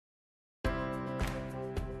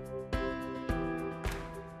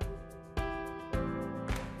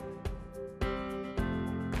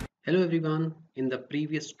Hello everyone. In the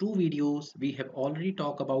previous two videos, we have already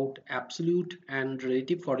talked about absolute and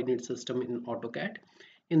relative coordinate system in Autocad.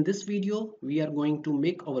 In this video, we are going to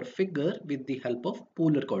make our figure with the help of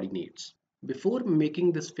polar coordinates. Before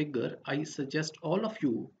making this figure, I suggest all of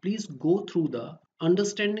you please go through the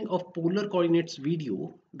understanding of polar coordinates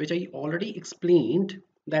video, which I already explained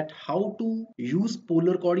that how to use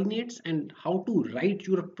polar coordinates and how to write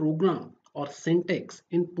your program or syntax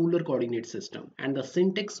in polar coordinate system. And the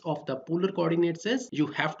syntax of the polar coordinates is you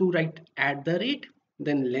have to write at the rate,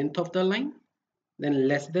 then length of the line, then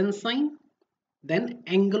less than sign, then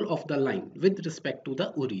angle of the line with respect to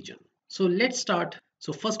the origin. So let's start.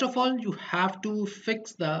 So first of all, you have to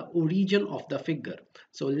fix the origin of the figure.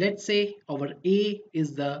 So let's say our A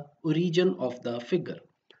is the origin of the figure.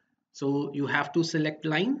 So you have to select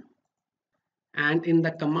line, and in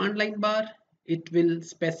the command line bar it will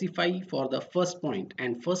specify for the first point,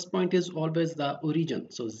 and first point is always the origin.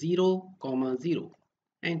 So 0, 0,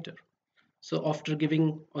 enter. So after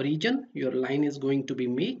giving origin, your line is going to be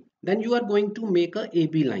made. Then you are going to make a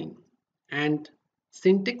AB line, and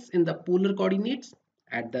syntax in the polar coordinates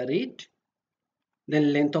at the rate,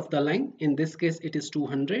 then length of the line, in this case it is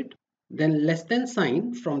 200, then less than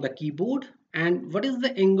sign from the keyboard. And what is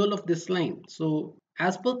the angle of this line? So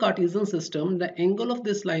as per Cartesian system, the angle of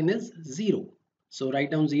this line is 0. So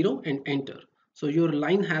write down 0 and enter. So your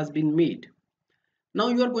line has been made. Now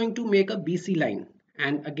you are going to make a BC line,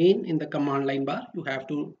 and again in the command line bar you have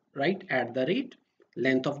to write at the rate,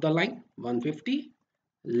 length of the line 150,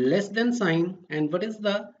 less than sign, and what is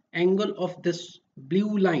the angle of this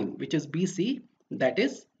blue line which is BC, that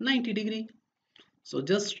is 90 degree. So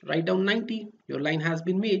just write down 90, your line has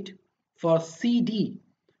been made. For CD,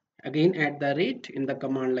 again at the rate in the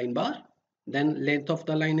command line bar, then length of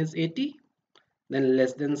the line is 80, then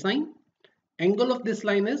less than sign, angle of this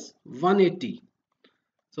line is 180.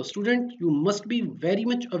 So student, you must be very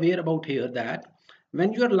much aware about here that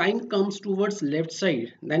when your line comes towards left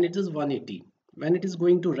side, then it is 180. When it is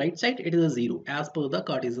going to right side, it is a 0 as per the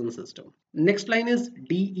Cartesian system. Next line is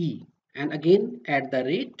DE, and again at the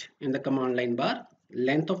rate in the command line bar,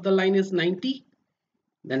 length of the line is 90,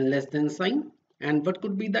 then less than sign, and what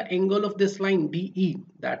could be the angle of this line DE,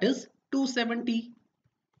 that is 270.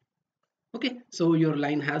 Okay, so your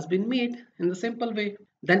line has been made in the simple way.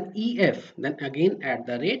 Then EF, then again at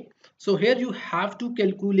the rate. So here you have to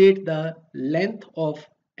calculate the length of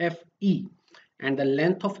FE, and the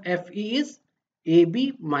length of FE is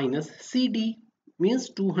AB minus CD,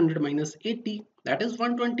 means 200 minus 80, that is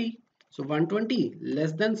 120. So 120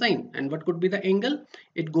 less than sign, and what could be the angle?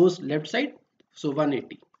 It goes left side, so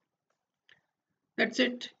 180. That's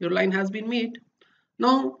it, your line has been made.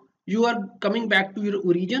 Now you are coming back to your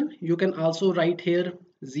origin. You can also write here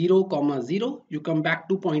 0, 0. You come back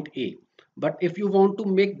to point A. But if you want to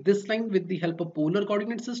make this line with the help of polar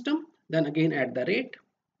coordinate system, then again at the rate.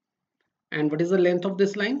 And what is the length of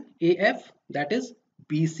this line? AF, that is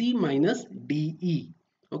BC minus DE.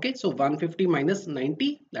 Okay, so 150 minus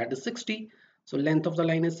 90, that is 60. So length of the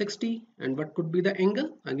line is 60, and what could be the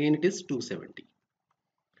angle? Again it is 270.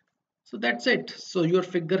 So that's it. So your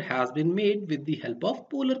figure has been made with the help of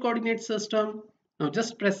polar coordinate system. Now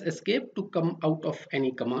just press escape to come out of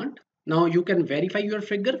any command. Now you can verify your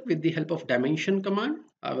figure with the help of dimension command.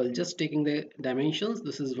 I will just taking the dimensions.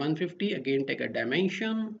 This is 150. Again take a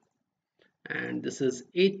dimension, and this is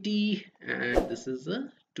 80, and this is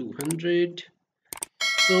a 200.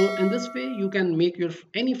 So in this way you can make your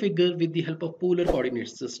any figure with the help of polar coordinate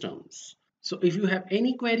systems. So if you have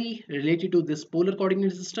any query related to this polar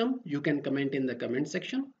coordinate system, you can comment in the comment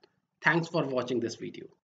section. Thanks for watching this video.